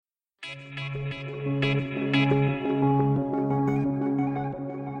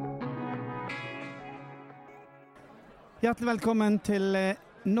Hjertelig velkommen til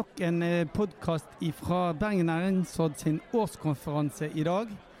nok en podcast fra Bergen Næringsråd sin årskonferanse i dag.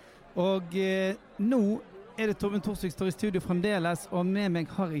 Og nå det Torben Thorsvik står i studio fremdeles, og med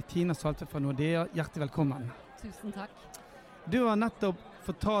meg har jeg Tina Salte fra Nordea. Hjertelig velkommen. Tusen takk. Du har nettopp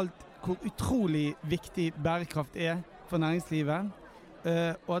fortalt hvor utrolig viktig bærekraft for næringslivet,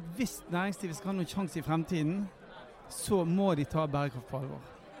 og at hvis næringslivet skal ha noen sjanse i fremtiden, så må de ta bærekraft på alvor.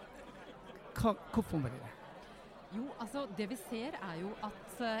 Hvorfor må de det? Jo, altså det vi ser jo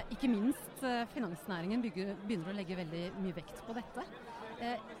at ikke minst finansnæringen begynner å legge veldig mye vekt på dette.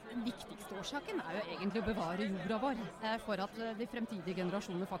 Viktigste årsaken jo egentlig å bevare jorda vår, for at de fremtidige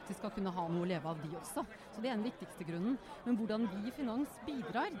generasjoner faktisk skal kunne ha noe å leve av de også. Så det den viktigste grunnen. Men hvordan vi i finans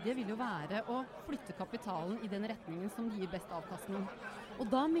bidrar, det vil jo være å flytte kapitalen i den retningen som gir best avkastning. Og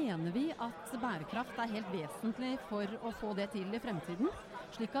da mener vi at bærekraft helt vesentlig for å få det til i fremtiden,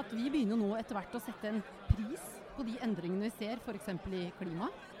 slik at vi begynner nå etter hvert å sette en pris på de endringene vi ser, for eksempel i klima,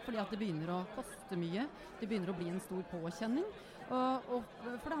 fordi at det begynner å koste mye, det begynner å bli en stor påkjenning, og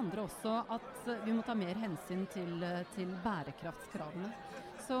for det andre også at vi må ta mer hensyn til bærekraftskravene.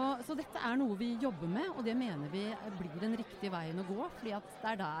 Så dette noe vi jobber med, og det mener vi blir den riktige veien å gå, fordi at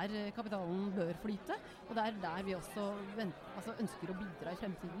det der kapitalen bør flyte, og det der vi også ønsker å bidra i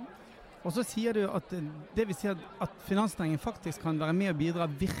fremtiden. Og så sier du at det vil si at finansnæringen faktisk kan være med å bidra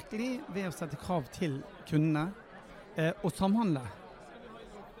virkelig ved å sette krav til kundene og samhandle.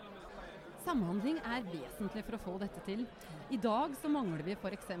 Samhandling vesentlig for å få dette til. I dag så mangler vi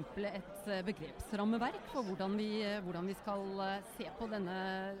for eksempel et begrepsrammeverk for hvordan vi skal se på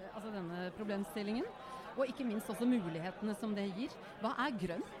denne problemstillingen. Og ikke minst også mulighetene som det gir. Hva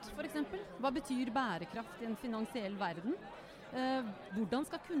grønt for eksempel? Hva betyr bærekraft i en finansiell verden? Hvordan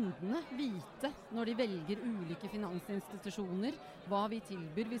skal kundene vite når de velger ulike finansinstitusjoner hva vi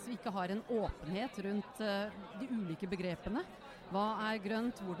tilbyr hvis vi ikke har en åpenhet rundt de ulike begrepene? Hva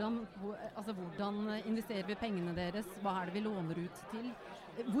grønt? Hvordan investerer vi pengene deres? Hva det vi låner ut til?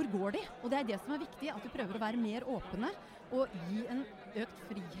 Hvor går de? Og det det som viktig, at vi prøver å være mer åpne og gi en økt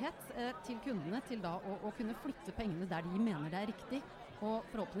frihet til kundene til da å kunne flytte pengene der de mener det riktig, og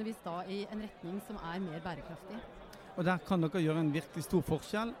forhåpentligvis da i en retning som mer bærekraftig. Og der kan dere gjøre en virkelig stor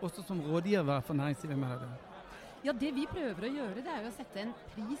forskjell, også som rådgiver for næringslivet med det. Ja, det vi prøver å gjøre, det jo å sette en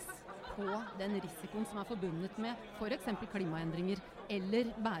pris på den risikoen som forbundet med for eksempel klimaendringer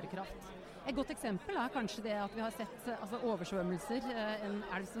eller bærekraft. Et godt eksempel kanskje det at vi har sett oversvømmelser, en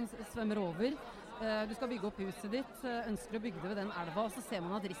elv som svømmer over. Du skal bygge opp huset ditt, ønsker å bygge det ved den elva, og så ser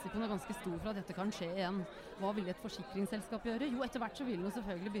man at risikoen ganske stor for at dette kan skje igjen. Hva vil et forsikringsselskap gjøre? Jo, etter hvert så vil man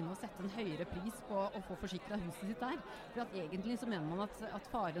selvfølgelig begynne å sette en høyere pris på å få forsikret huset sitt der. For at egentlig så mener man at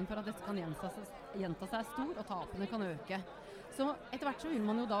faren for at dette kan gjenta seg stor, og tapene kan øke. Så etter hvert så vil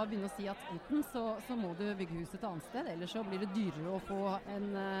man jo da begynne å si at enten så må du bygge huset et annet sted, eller så blir det dyrere å få en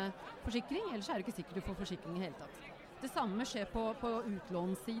forsikring, eller så det ikke sikkert du får forsikring i hele tatt. Det samme skjer på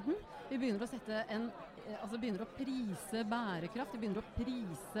utlånssiden. Vi begynner å prise bærekraft, vi begynner å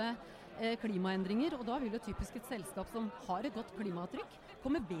prise klimaendringer, og da vil jo typisk et selskap som har et godt klimatrykk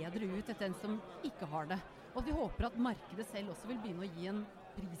komme bedre ut etter en som ikke har det. Og vi håper at markedet selv også vil begynne å gi en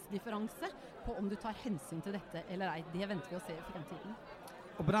prisdifferanse på om du tar hensyn til dette eller ei. Det venter vi å se i fremtiden.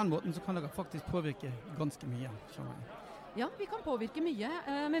 Og på den måten så kan dere faktisk påvirke ganske mye, skjønner jeg. Ja, vi kan påvirke mye,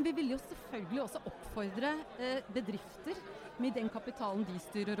 men vi vil jo selvfølgelig også oppfordre bedrifter med den kapitalen de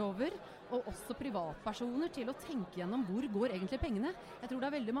styrer over, og også privatpersoner til å tenke gjennom hvor går egentlig pengene. Jeg tror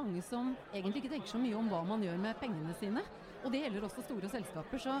det veldig mange som egentlig ikke tenker så mye om hva man gjør med pengene sine, og det gjelder også store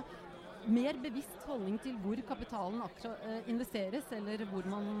selskaper, så mer bevisst holdning til hvor kapitalen investeres, eller hvor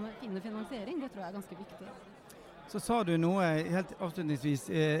man finner finansiering, det tror jeg ganske viktig. Så sa du noe helt avslutningsvis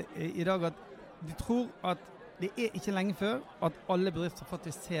i dag, at du tror at det ikke lenge før at alle bedrifter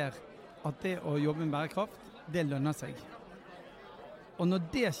faktisk ser at det å jobbe med bærekraft, det lønner seg. Og når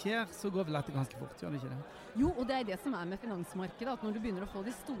det skjer, så går vel dette ganske fort, gjør det ikke det? Jo, og det det som med finansmarkedet, at når du begynner å få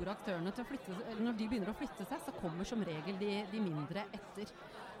de store aktørene til å flytte, eller når de begynner å flytte seg, så kommer som regel de mindre etter.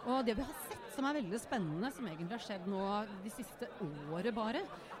 Og det vi har sett som veldig spennende, som egentlig har skjedd nå de siste året bare,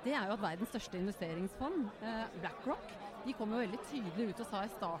 det jo at verdens største investeringsfond, BlackRock, de kom jo veldig tydelig ut og sa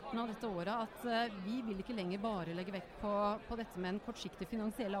i starten av dette året at vi vil ikke lenger bare legge vekt på dette med en kortsiktig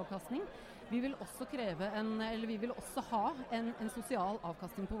finansiell avkastning. Vi vil også ha en sosial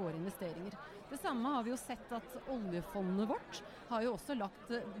avkastning på våre investeringer. Det samme har vi jo sett at oljefondet vårt har jo også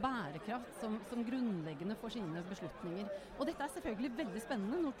lagt bærekraft som grunnleggende for sine beslutninger. Og dette er selvfølgelig veldig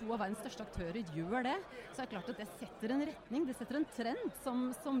spennende når 2 av verdens største aktører gjør det. Så er det klart at det setter en retning, det setter en trend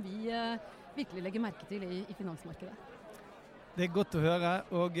som vi virkelig legger merke til i finansmarkedet. Det er godt å høre,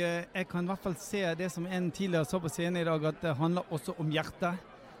 og jeg kan i hvert fall se det som en tidligere sa på scenen i dag, at det handler også om hjertet.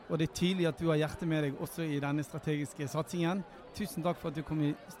 Og det er tydelig at du har hjertet med deg også i denne strategiske satsingen. Tusen takk for at du kom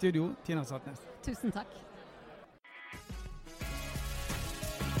i studio, Tina Saltnes. Tusen takk.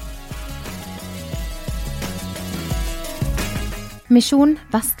 Misjon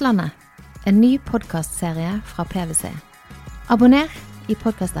Vestlandet, en ny podcastserie fra PwC. Abonner i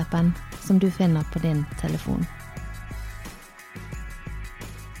podcastappen som du finner på din telefon.